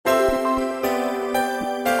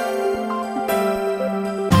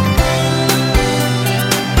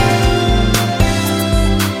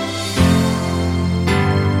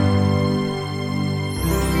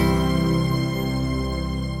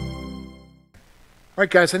All right,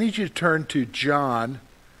 guys, I need you to turn to John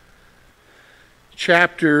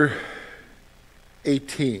chapter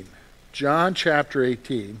 18. John chapter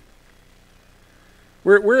 18.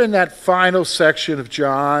 We're in that final section of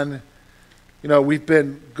John. You know, we've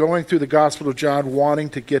been going through the Gospel of John wanting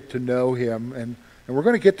to get to know him, and we're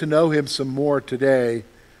going to get to know him some more today.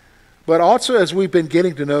 But also as we've been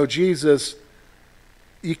getting to know Jesus,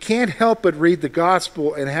 you can't help but read the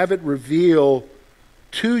Gospel and have it reveal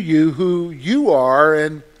to you who you are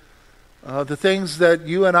and the things that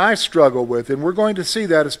you and I struggle with. And we're going to see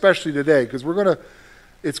that especially today, because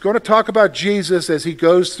it's going to talk about Jesus as he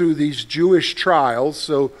goes through these Jewish trials.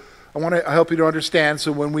 So I want to help you to understand.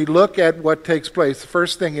 So when we look at what takes place, the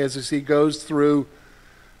first thing is he goes through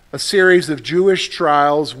a series of Jewish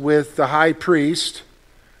trials with the high priest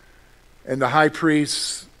and the high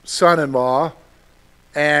priest's son-in-law,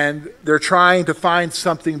 and they're trying to find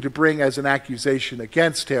something to bring as an accusation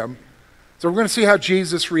against him. So we're going to see how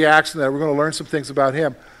Jesus reacts to that. We're going to learn some things about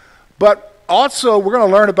him. But also we're going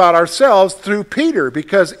to learn about ourselves through Peter,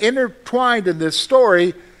 because intertwined in this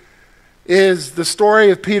story is the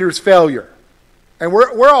story of Peter's failure. And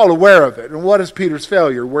we're all aware of it. And what is Peter's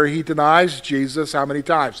failure? Where he denies Jesus how many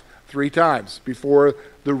times? 3 times before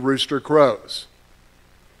the rooster crows.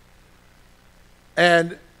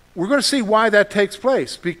 And we're going to see why that takes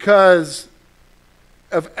place, because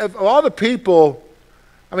of all the people,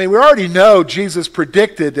 I mean, we already know Jesus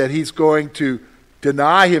predicted that he's going to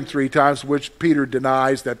deny him 3 times, which Peter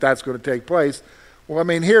denies that that's going to take place. Well, I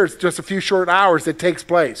mean, here's just a few short hours that takes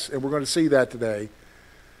place, and we're going to see that today.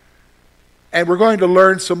 And we're going to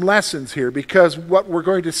learn some lessons here, because what we're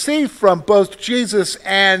going to see from both Jesus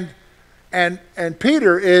and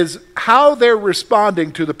Peter is how they're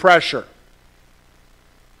responding to the pressure.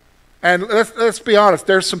 And let's be honest,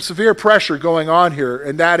 there's some severe pressure going on here,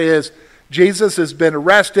 and that is Jesus has been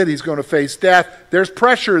arrested. He's going to face death. There's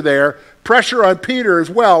pressure there. Pressure on Peter as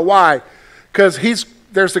well. Why? Because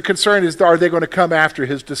there's the concern is, are they going to come after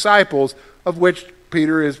his disciples, of which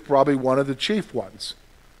Peter is probably one of the chief ones.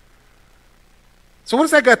 So what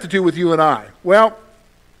does that got to do with you and I? Well,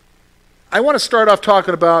 I want to start off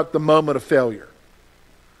talking about the moment of failure.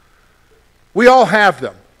 We all have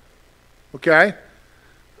them, okay?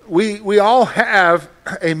 We all have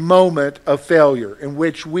a moment of failure in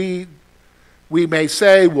which we may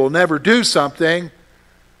say we'll never do something.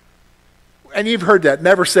 And you've heard that,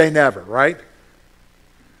 never say never, right?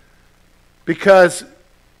 Because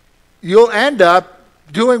you'll end up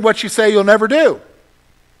doing what you say you'll never do.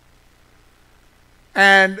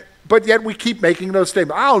 But yet we keep making those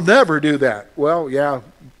statements. I'll never do that. Well, yeah,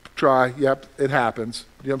 try. Yep, it happens.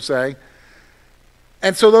 You know what I'm saying?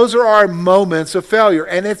 And so those are our moments of failure.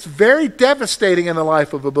 And it's very devastating in the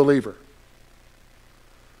life of a believer.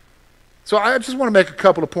 So I just want to make a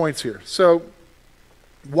couple of points here. So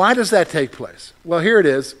why does that take place? Well, here it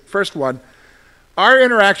is. First one, our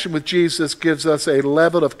interaction with Jesus gives us a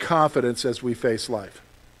level of confidence as we face life.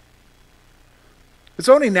 It's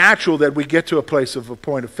only natural that we get to a place of a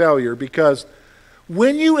point of failure, because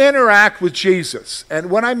when you interact with Jesus, and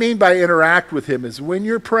what I mean by interact with him is when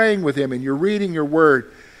you're praying with him and you're reading your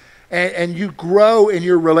word, and you grow in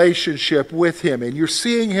your relationship with him, and you're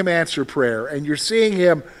seeing him answer prayer, and you're seeing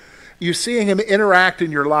him interact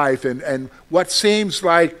in your life, and what seems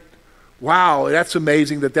like, wow, that's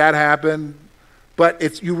amazing that happened,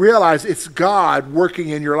 but you realize it's God working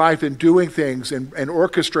in your life and doing things and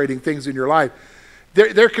orchestrating things in your life.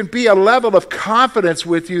 There can be a level of confidence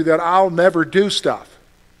with you that I'll never do stuff.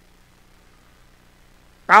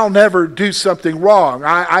 I'll never do something wrong.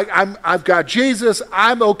 I've got Jesus.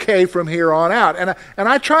 I'm okay from here on out. And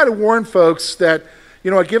I try to warn folks that,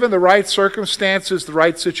 given the right circumstances, the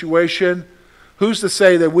right situation, who's to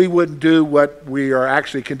say that we wouldn't do what we are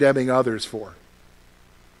actually condemning others for?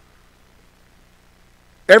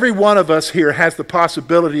 Every one of us here has the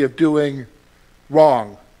possibility of doing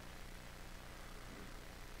wrong.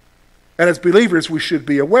 And as believers, we should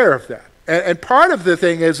be aware of that. And part of the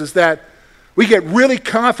thing is that we get really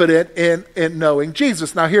confident in knowing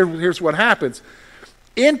Jesus. Now, here's what happens.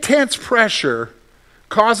 Intense pressure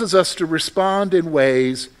causes us to respond in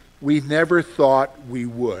ways we never thought we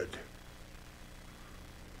would.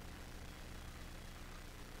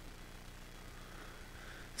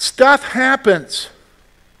 Stuff happens.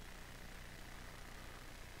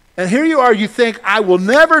 And here you are, you think, I will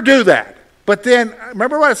never do that. But then,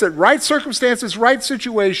 remember what I said, right circumstances, right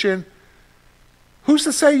situation, who's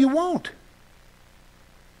to say you won't?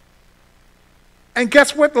 And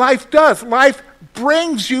guess what life does? Life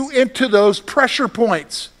brings you into those pressure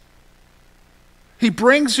points. He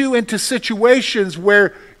brings you into situations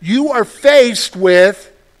where you are faced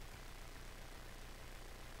with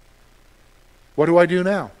What do I do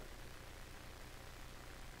now?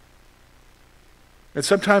 And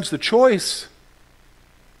sometimes the choice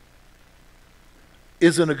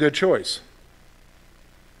isn't a good choice.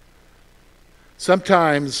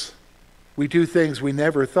 Sometimes we do things we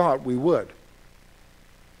never thought we would.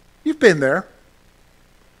 You've been there.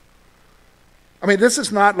 I mean, this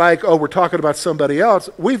is not like, oh, we're talking about somebody else.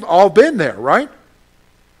 We've all been there, right?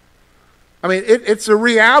 I mean, it's a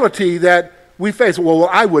reality that we face. Well,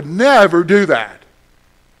 I would never do that.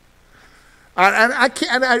 And I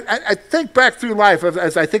think back through life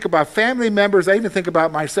as I think about family members. I even think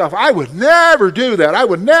about myself. I would never do that. I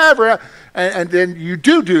would never. And then you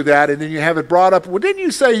do that, and then you have it brought up. Well, didn't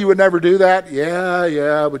you say you would never do that?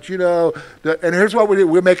 Yeah, but you know. And here's what we do.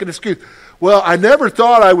 We make an excuse. Well, I never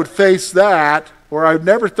thought I would face that, or I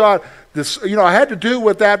never thought this. You know, I had to do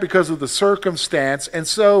with that because of the circumstance, and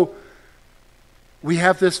so we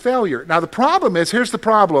have this failure. Now the problem is, here's the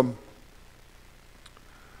problem.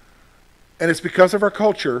 And it's because of our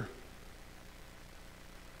culture.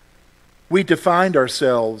 We defined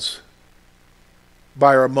ourselves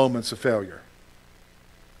by our moments of failure.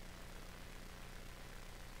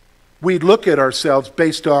 We look at ourselves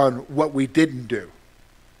based on what we didn't do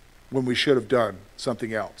when we should have done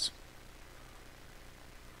something else.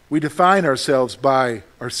 We define ourselves by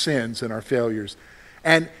our sins and our failures.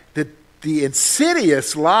 And the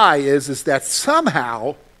insidious lie is that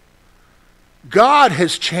somehow God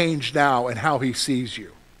has changed now in how he sees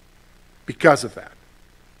you because of that.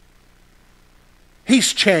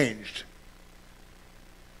 He's changed.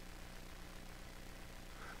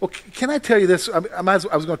 Well, can I tell you this? I was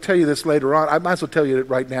going to tell you this later on. I might as well tell you it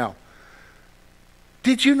right now.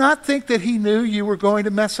 Did you not think that he knew you were going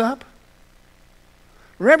to mess up?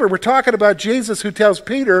 Remember, we're talking about Jesus who tells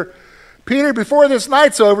Peter, Peter, before this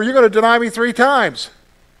night's over, you're going to deny me 3 times.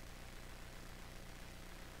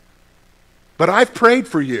 But I've prayed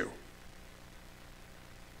for you.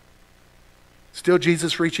 Still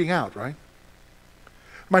Jesus reaching out, right?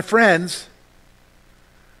 My friends,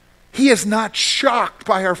 he is not shocked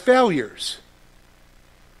by our failures.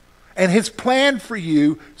 And his plan for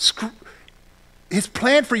you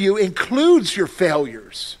includes your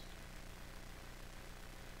failures.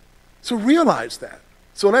 So realize that.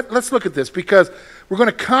 So let's look at this, because we're going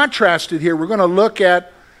to contrast it here. We're going to look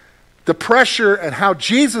at the pressure and how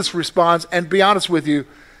Jesus responds. And be honest with you,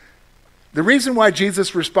 the reason why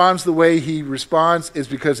Jesus responds the way he responds is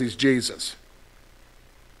because he's Jesus.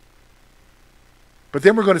 But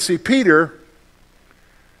then we're going to see Peter,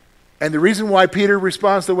 and the reason why Peter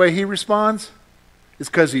responds the way he responds is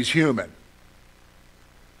because he's human.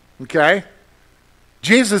 Okay?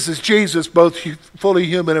 Jesus is Jesus, both fully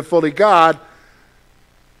human and fully God.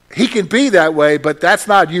 He can be that way, but that's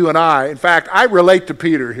not you and I. In fact, I relate to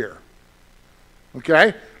Peter here.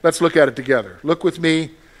 Okay? Let's look at it together. Look with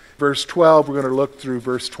me, verse 12. We're going to look through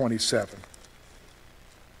verse 27.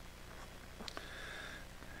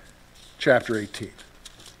 Chapter 18.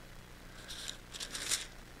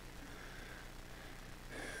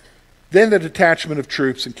 Then the detachment of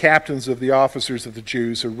troops and captains of the officers of the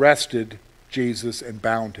Jews arrested Jesus and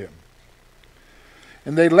bound him.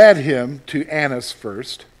 And they led him to Annas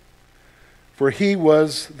first, for he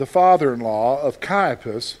was the father-in-law of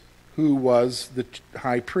Caiaphas, who was the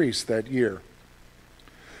high priest that year.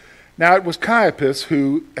 Now it was Caiaphas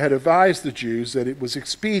who had advised the Jews that it was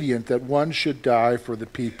expedient that one should die for the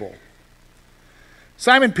people.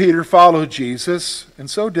 Simon Peter followed Jesus, and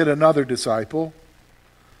so did another disciple.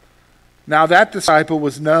 Now that disciple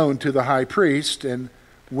was known to the high priest and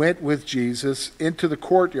went with Jesus into the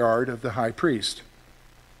courtyard of the high priest.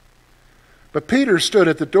 But Peter stood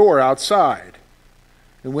at the door outside.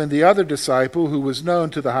 And when the other disciple, who was known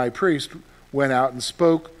to the high priest, went out and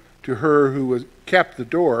spoke to her who kept the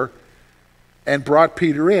door and brought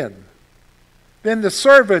Peter in. Then the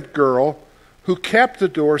servant girl who kept the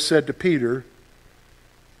door said to Peter,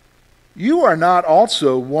 "You are not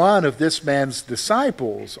also one of this man's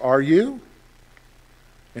disciples, are you?"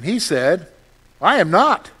 And he said, "I am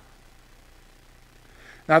not."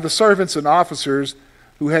 Now the servants and officers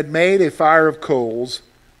who had made a fire of coals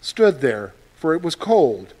stood there, for it was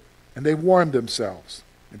cold, and they warmed themselves.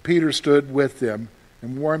 And Peter stood with them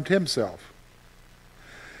and warmed himself.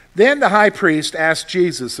 Then the high priest asked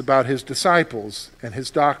Jesus about his disciples and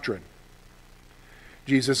his doctrine.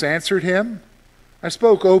 Jesus answered him, "I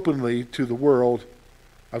spoke openly to the world.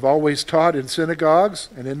 I've always taught in synagogues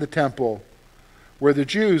and in the temple, where the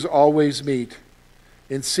Jews always meet.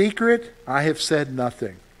 In secret, I have said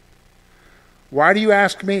nothing. Why do you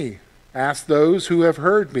ask me? Ask those who have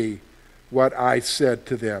heard me what I said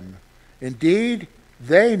to them. Indeed,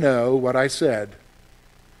 they know what I said."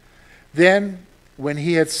 Then when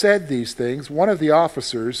he had said these things, one of the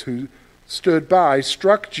officers who stood by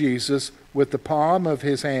struck Jesus with the palm of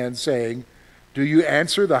his hand, saying, "Do you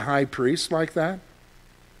answer the high priest like that?"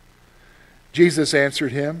 Jesus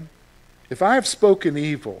answered him, "If I have spoken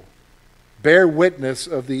evil, bear witness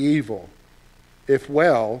of the evil. If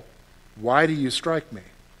well, why do you strike me?"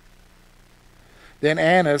 Then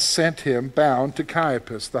Annas sent him bound to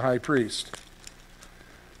Caiaphas, the high priest.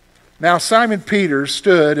 Now Simon Peter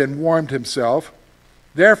stood and warmed himself.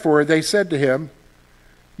 Therefore they said to him,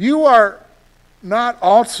 "You are not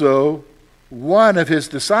also one of his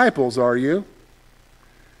disciples, are you?"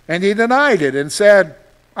 And he denied it and said,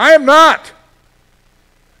 "I am not."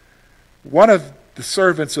 One of the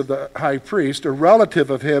servants of the high priest, a relative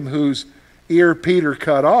of him whose ear Peter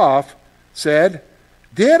cut off, said,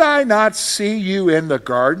 "Did I not see you in the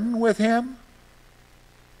garden with him?"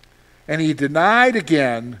 And he denied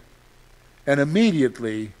again, and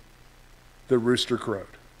immediately the rooster crowed.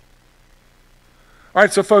 All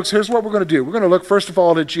right, so folks, here's what we're going to do. We're going to look first of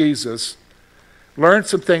all at Jesus, learn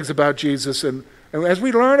some things about Jesus, and as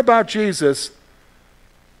we learn about Jesus,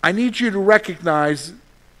 I need you to recognize,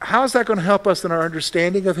 how is that going to help us in our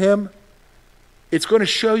understanding of him? It's going to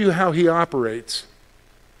show you how he operates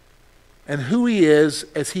and who he is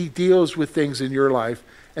as he deals with things in your life.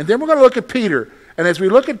 And then we're going to look at Peter. And as we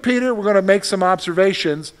look at Peter, we're going to make some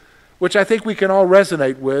observations, which I think we can all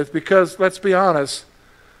resonate with, because let's be honest,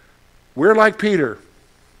 we're like Peter.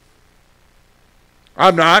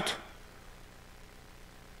 I'm not.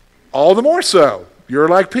 All the more so, you're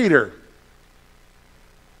like Peter.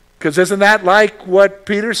 Because isn't that like what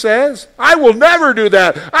Peter says? "I will never do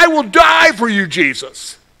that. I will die for you,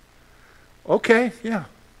 Jesus." Okay, yeah.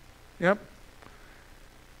 Yep.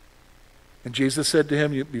 And Jesus said to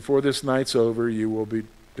him, "Before this night's over, you will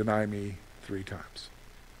deny me 3 times.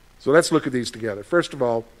 So let's look at these together. First of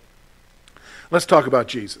all, let's talk about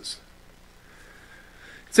Jesus.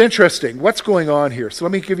 It's interesting. What's going on here? So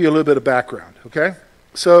let me give you a little bit of background, okay?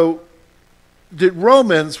 So the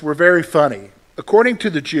Romans were very funny. According to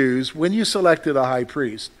the Jews, when you selected a high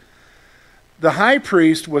priest, the high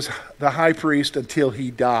priest was the high priest until he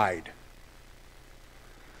died.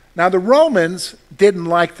 Now, the Romans didn't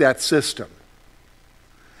like that system.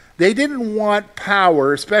 They didn't want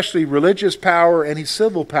power, especially religious power, any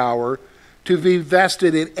civil power, to be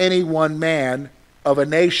vested in any one man of a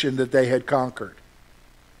nation that they had conquered.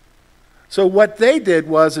 So what they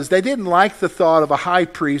did is they didn't like the thought of a high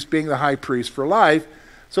priest being the high priest for life.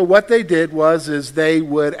 So what they did is they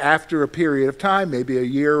would, after a period of time, maybe a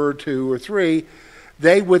year or 2 or 3,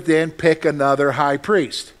 they would then pick another high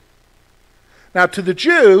priest. Now, to the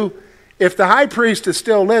Jew, if the high priest is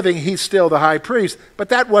still living, he's still the high priest. But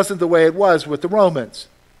that wasn't the way it was with the Romans.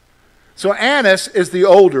 So Annas is the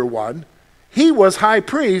older one. He was high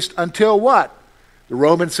priest until what? The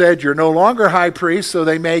Romans said, "You're no longer high priest," so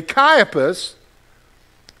they made Caiaphas,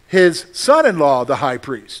 his son-in-law, the high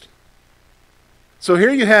priest. So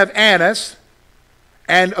here you have Annas,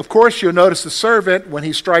 and of course you'll notice the servant, when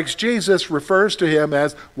he strikes Jesus, refers to him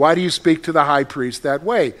as, "Why do you speak to the high priest that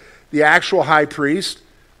way?" The actual high priest,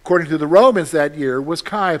 according to the Romans that year, was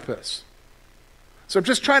Caiaphas. So I'm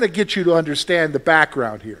just trying to get you to understand the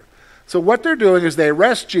background here. So what they're doing is they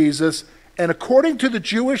arrest Jesus, and according to the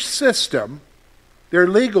Jewish system, their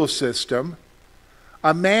legal system,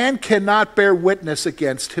 a man cannot bear witness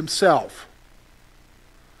against himself.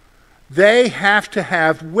 They have to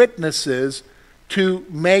have witnesses to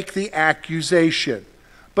make the accusation.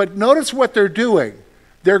 But notice what they're doing.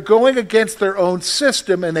 They're going against their own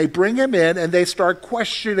system, and they bring him in and they start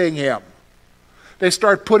questioning him. They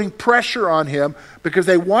start putting pressure on him because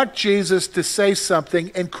they want Jesus to say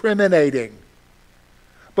something incriminating.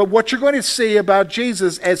 But what you're going to see about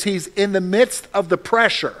Jesus as he's in the midst of the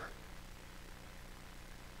pressure,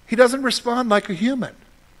 he doesn't respond like a human.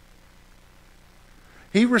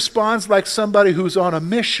 He responds like somebody who's on a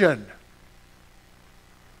mission.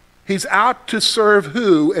 He's out to serve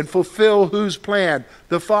who and fulfill whose plan?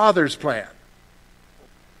 The Father's plan.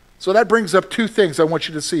 So that brings up 2 things I want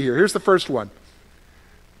you to see here. Here's the first one.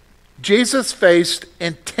 Jesus faced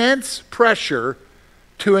intense pressure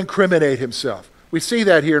to incriminate himself. We see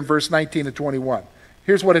that here in verse 19 and 21.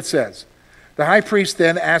 Here's what it says. The high priest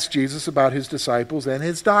then asked Jesus about his disciples and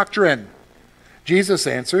his doctrine. Jesus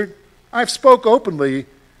answered, "I've spoke openly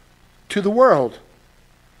to the world.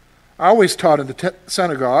 I always taught in the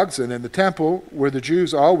synagogues and in the temple where the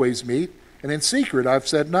Jews always meet, and in secret I've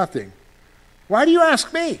said nothing. Why do you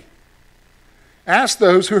ask me? Ask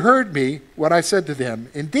those who heard me what I said to them.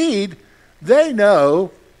 Indeed, they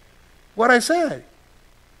know what I said."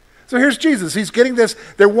 So here's Jesus. He's getting this.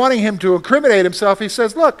 They're wanting him to incriminate himself. He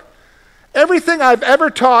says, look, Everything I've ever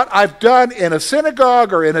taught, I've done in a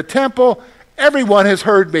synagogue or in a temple. Everyone has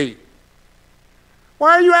heard me.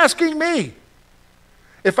 Why are you asking me?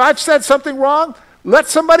 If I've said something wrong, let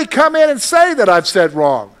somebody come in and say that I've said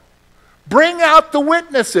wrong. Bring out the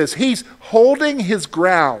witnesses. He's holding his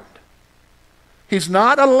ground. He's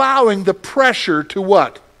not allowing the pressure to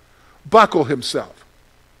what? Buckle himself.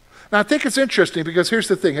 Now, I think it's interesting because here's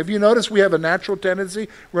the thing. Have you noticed we have a natural tendency?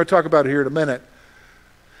 We're going to talk about it here in a minute.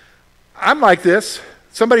 I'm like this.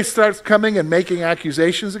 Somebody starts coming and making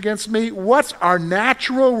accusations against me. What's our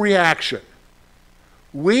natural reaction?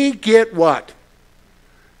 We get what?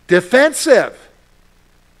 Defensive.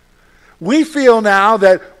 We feel now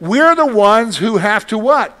that we're the ones who have to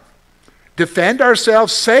what? Defend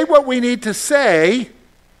ourselves, say what we need to say,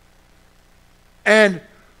 and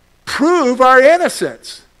prove our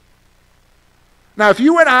innocence. Now, if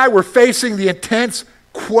you and I were facing the intense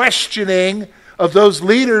questioning of those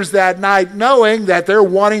leaders that night, knowing that they're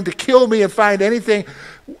wanting to kill me and find anything,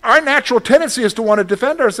 our natural tendency is to want to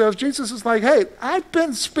defend ourselves. Jesus is like, hey, I've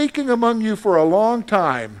been speaking among you for a long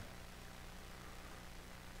time.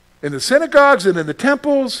 In the synagogues and in the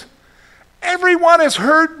temples, everyone has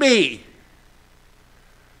heard me.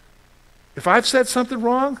 If I've said something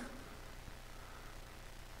wrong,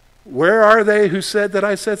 where are they who said that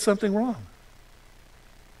I said something wrong?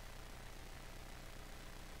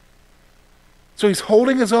 So he's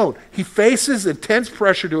holding his own. He faces intense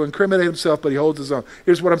pressure to incriminate himself, but he holds his own.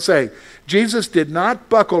 Here's what I'm saying. Jesus did not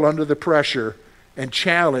buckle under the pressure and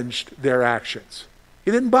challenged their actions. He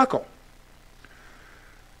didn't buckle.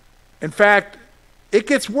 In fact, it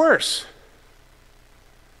gets worse.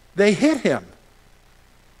 They hit him.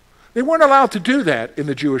 They weren't allowed to do that in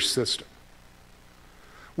the Jewish system.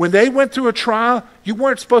 When they went through a trial, you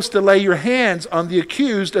weren't supposed to lay your hands on the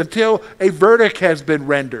accused until a verdict has been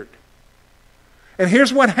rendered. And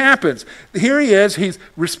here's what happens. Here he is. He's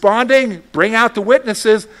responding. Bring out the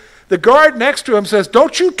witnesses. The guard next to him says,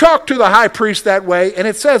 don't you talk to the high priest that way. And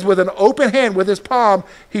it says with an open hand, with his palm,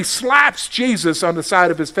 he slaps Jesus on the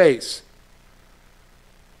side of his face.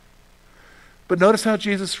 But notice how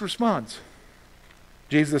Jesus responds.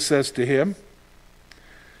 Jesus says to him,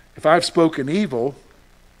 if I've spoken evil,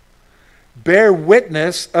 bear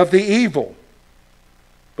witness of the evil.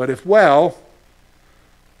 But if well,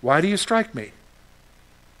 why do you strike me?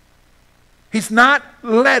 He's not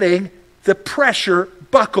letting the pressure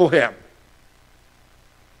buckle him.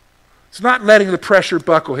 It's not letting the pressure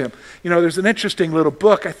buckle him. You know, there's an interesting little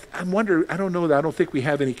book. I wonder, I don't know, I don't think we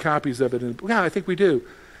have any copies of it. Yeah, I think we do.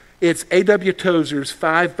 It's A.W. Tozer's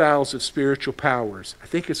 5 Vows of Spiritual Powers. I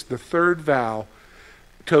think it's the third vow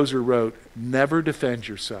Tozer wrote, never defend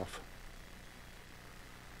yourself.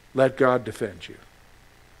 Let God defend you.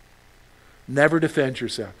 Never defend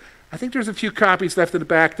yourself. I think there's a few copies left in the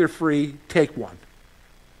back. They're free. Take one.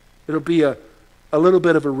 It'll be a little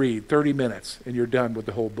bit of a read, 30 minutes, and you're done with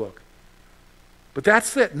the whole book. But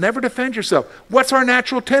that's it. Never defend yourself. What's our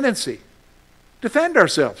natural tendency? Defend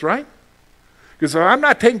ourselves, right? Because if I'm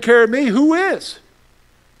not taking care of me, who is?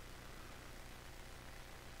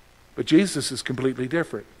 But Jesus is completely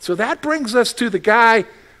different. So that brings us to the guy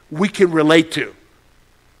we can relate to.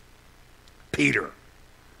 Peter.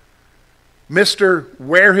 Mr.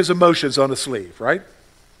 Wear his emotions on a sleeve, right?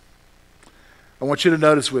 I want you to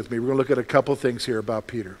notice with me, we're going to look at a couple things here about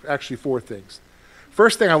Peter. Actually, 4 things.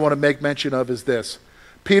 First thing I want to make mention of is this.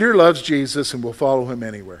 Peter loves Jesus and will follow him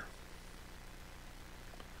anywhere.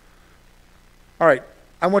 All right,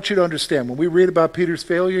 I want you to understand, when we read about Peter's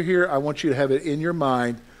failure here, I want you to have it in your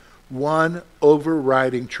mind, one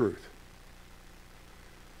overriding truth.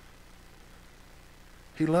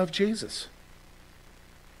 He loved Jesus.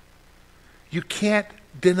 You can't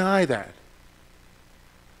deny that.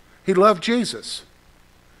 He loved Jesus.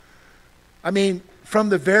 I mean, from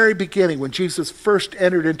the very beginning, when Jesus first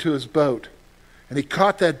entered into his boat, and he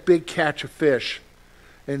caught that big catch of fish,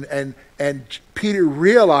 and Peter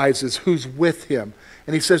realizes who's with him,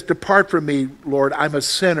 and he says, depart from me, Lord, I'm a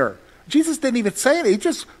sinner. Jesus didn't even say it. He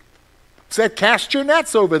just said, cast your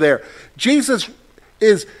nets over there. Jesus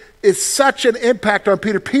is such an impact on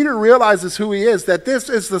Peter. Peter realizes who he is, that this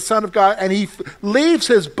is the Son of God, and he leaves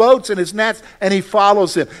his boats and his nets, and he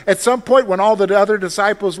follows him. At some point, when all the other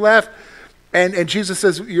disciples left, and Jesus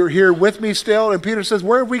says, you're here with me still, and Peter says,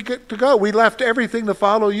 where have we got to go? We left everything to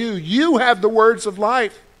follow you. You have the words of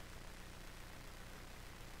life.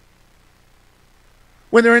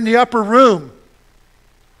 When they're in the upper room,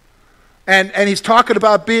 and he's talking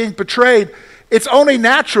about being betrayed, it's only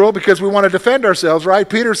natural because we want to defend ourselves, right?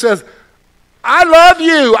 Peter says, I love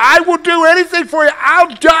you. I will do anything for you.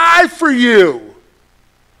 I'll die for you.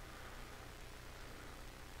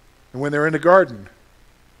 And when they're in the garden,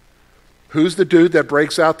 who's the dude that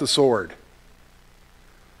breaks out the sword?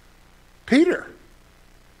 Peter.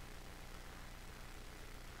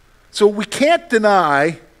 So we can't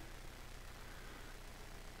deny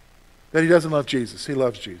that he doesn't love Jesus. He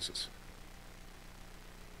loves Jesus.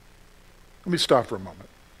 Let me stop for a moment.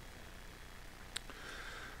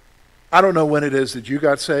 I don't know when it is that you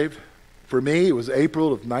got saved. For me, it was April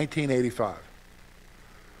of 1985.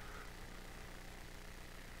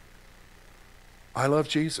 I love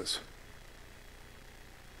Jesus.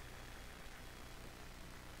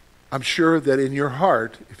 I'm sure that in your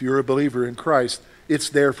heart, if you're a believer in Christ, it's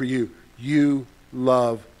there for you. You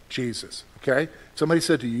love Jesus. Okay? Somebody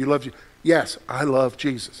said to you, you love Jesus. Yes, I love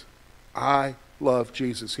Jesus. I love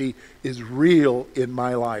Jesus. He is real in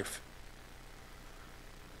my life.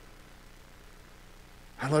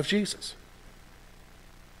 I love Jesus.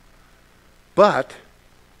 But,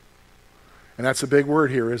 and that's a big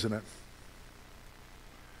word here, isn't it?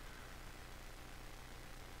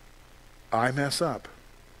 I mess up.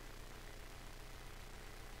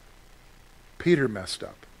 Peter messed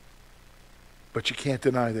up. But you can't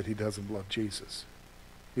deny that he doesn't love Jesus.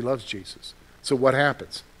 He loves Jesus. So what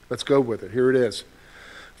happens? Let's go with it. Here it is.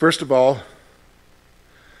 First of all,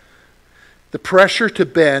 the pressure to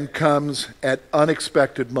bend comes at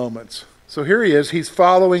unexpected moments. So here he is. He's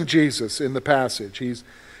following Jesus in the passage.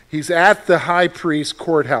 He's at the high priest's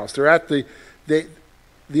courthouse. They're at the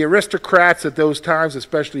aristocrats at those times,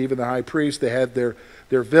 especially even the high priest. They had their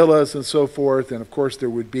villas and so forth. And of course, there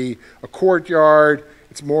would be a courtyard.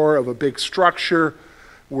 It's more of a big structure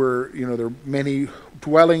where, there are many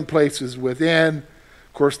dwelling places within.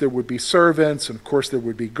 Of course, there would be servants, and of course, there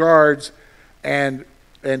would be guards. And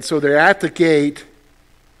so they're at the gate.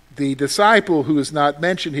 The disciple who is not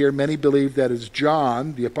mentioned here, many believe that is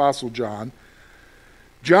John, the Apostle John.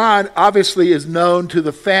 John obviously is known to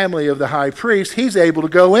the family of the high priest. He's able to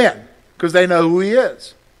go in because they know who he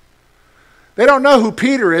is. They don't know who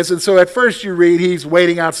Peter is, and so at first you read he's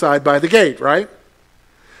waiting outside by the gate, right?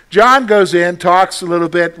 John goes in, talks a little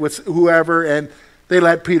bit with whoever, and they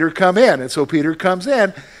let Peter come in. And so Peter comes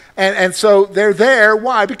in. And so they're there.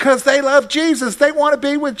 Why? Because they love Jesus. They want to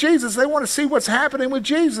be with Jesus. They want to see what's happening with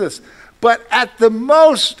Jesus. But at the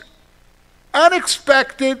most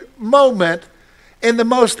unexpected moment, in the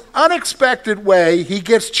most unexpected way, he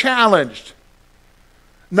gets challenged.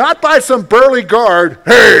 Not by some burly guard.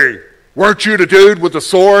 Hey, weren't you the dude with the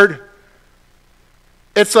sword?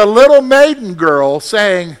 It's a little maiden girl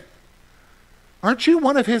saying, aren't you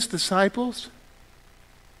one of his disciples?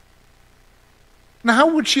 Now,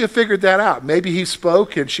 how would she have figured that out? Maybe he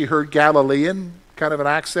spoke and she heard Galilean, kind of an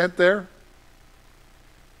accent there.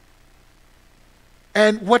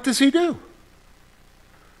 And what does he do?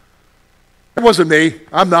 It wasn't me.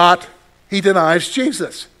 I'm not. He denies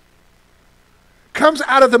Jesus. Comes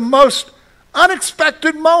out of the most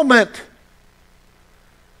unexpected moment.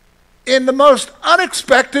 In the most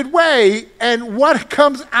unexpected way. And what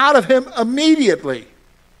comes out of him immediately?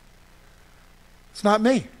 It's not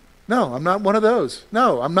me. No, I'm not one of those.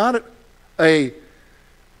 No, I'm not the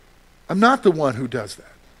one who does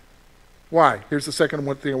that. Why? Here's the second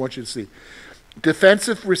one thing I want you to see.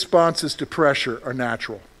 Defensive responses to pressure are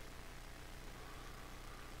natural.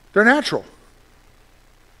 They're natural.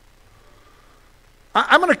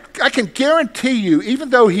 I can guarantee you, even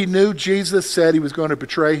though he knew Jesus said he was going to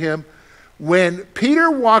betray him, when Peter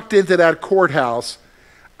walked into that courthouse,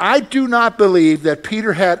 I do not believe that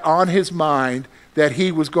Peter had on his mind that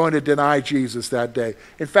he was going to deny Jesus that day.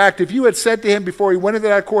 In fact, if you had said to him before he went into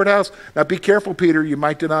that courthouse, now be careful, Peter, you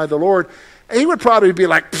might deny the Lord, he would probably be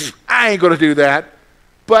like, I ain't going to do that.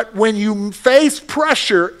 But when you face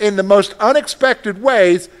pressure in the most unexpected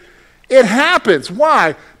ways, it happens.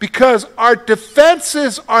 Why? Because our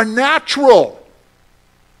defenses are natural.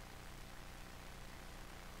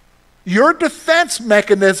 Your defense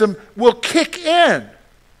mechanism will kick in.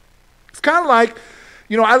 It's kind of like,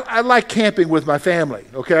 I like camping with my family,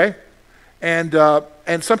 okay? And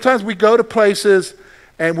sometimes we go to places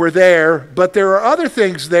and we're there, but there are other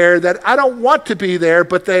things there that I don't want to be there,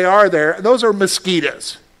 but they are there. Those are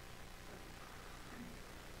mosquitoes.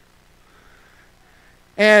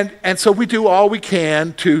 And so we do all we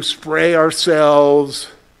can to spray ourselves,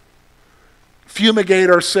 fumigate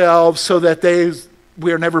ourselves so that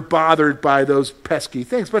we are never bothered by those pesky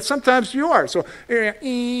things. But sometimes you are. So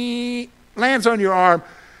lands on your arm.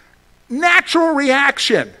 Natural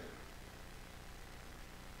reaction.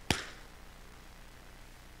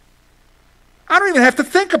 I don't even have to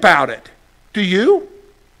think about it. Do you?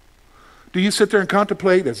 Do you sit there and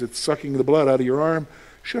contemplate as it's sucking the blood out of your arm?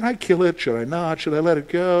 Should I kill it? Should I not? Should I let it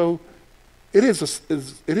go? it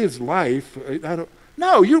is life.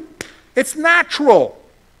 No, it's natural.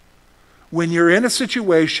 When you're in a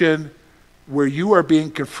situation where you are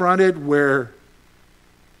being confronted, where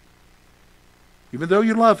even though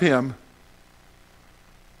you love him,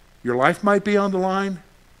 your life might be on the line.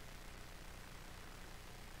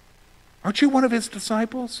 Aren't you one of his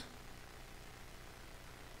disciples?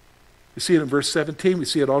 You see it in verse 17. We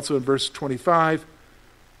see it also in verse 25.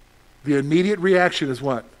 The immediate reaction is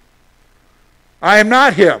what? I am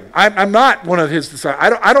not him. I'm not one of his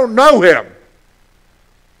disciples. I don't know him.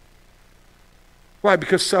 Why?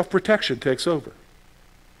 Because self-protection takes over.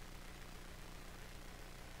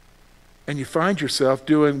 And you find yourself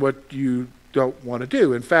doing what you don't want to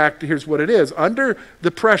do. In fact, here's what it is. Under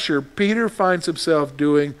the pressure, Peter finds himself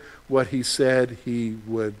doing what he said he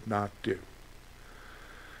would not do.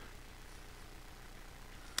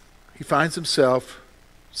 He finds himself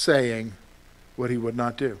saying what he would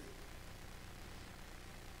not do.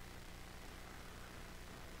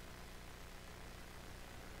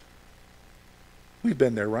 We've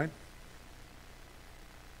been there, right?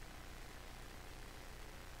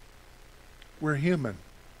 We're human.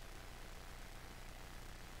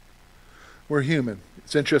 We're human.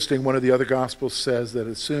 It's interesting, one of the other Gospels says that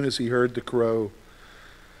as soon as he heard the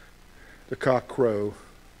cock crow,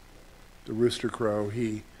 the rooster crow,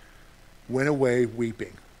 he went away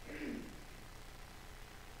weeping.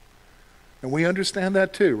 And we understand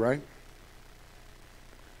that too, right?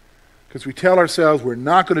 Because we tell ourselves we're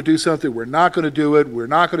not going to do something, we're not going to do it, we're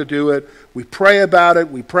not going to do it. We pray about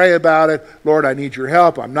it. Lord, I need your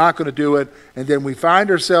help, I'm not going to do it. And then we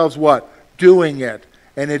find ourselves what? Doing it.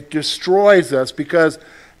 And it destroys us because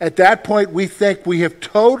at that point we think we have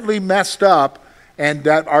totally messed up and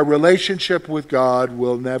that our relationship with God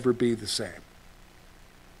will never be the same.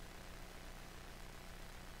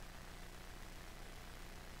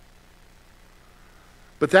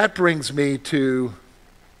 But that brings me to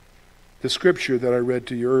the scripture that I read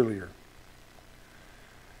to you earlier.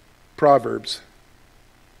 Proverbs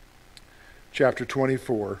chapter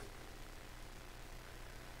 24,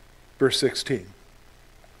 verse 16.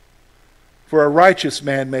 For a righteous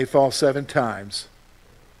man may fall 7 times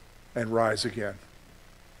and rise again.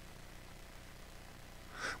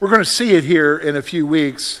 We're going to see it here in a few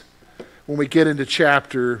weeks when we get into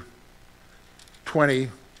chapter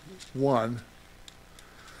 21.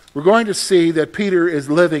 We're going to see that Peter is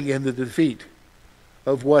living in the defeat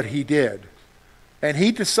of what he did. And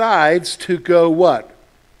he decides to go what?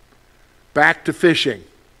 Back to fishing.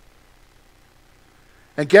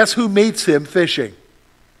 And guess who meets him fishing?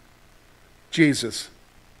 Jesus.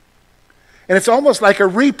 And it's almost like a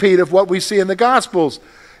repeat of what we see in the Gospels.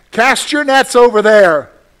 Cast your nets over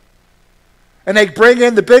there. And they bring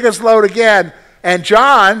in the biggest load again. And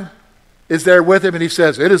John is there with him and he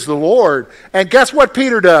says, it is the Lord. And guess what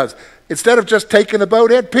Peter does? Instead of just taking the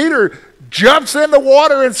boat in, Peter jumps in the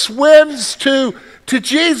water and swims to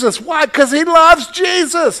Jesus. Why? Because he loves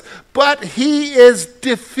Jesus. But he is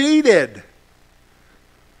defeated.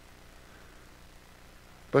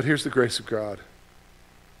 But here's the grace of God.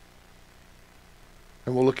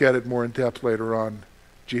 And we'll look at it more in depth later on.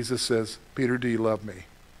 Jesus says, Peter, do you love me?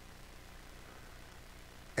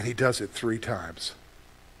 And he does it 3 times.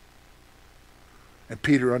 And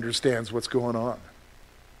Peter understands what's going on.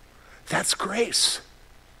 That's grace.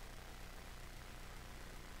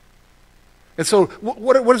 And so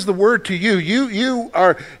what is the word to you? You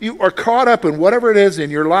are caught up in whatever it is in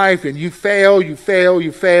your life, and you fail,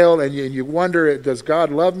 and you wonder, does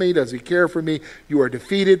God love me? Does he care for me? You are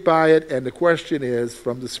defeated by it, and the question is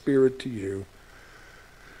from the Spirit to you,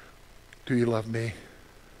 do you love me?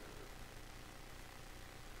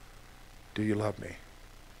 Do you love me?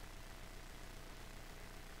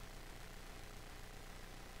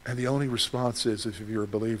 And the only response is, if you're a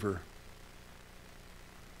believer,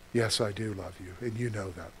 yes, I do love you, and you know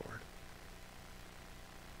that, Lord.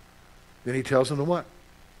 Then he tells them to what?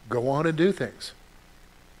 Go on and do things.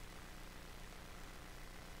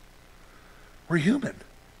 We're human.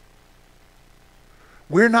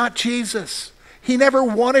 We're not Jesus. He never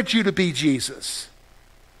wanted you to be Jesus.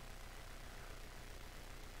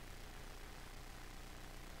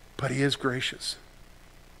 But he is gracious.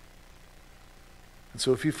 And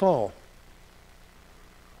so if you fall,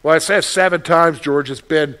 well, it says 7 times, George. It's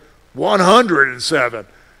been 107.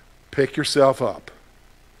 Pick yourself up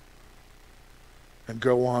and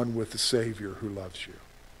go on with the Savior who loves you.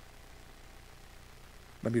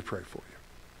 Let me pray for you.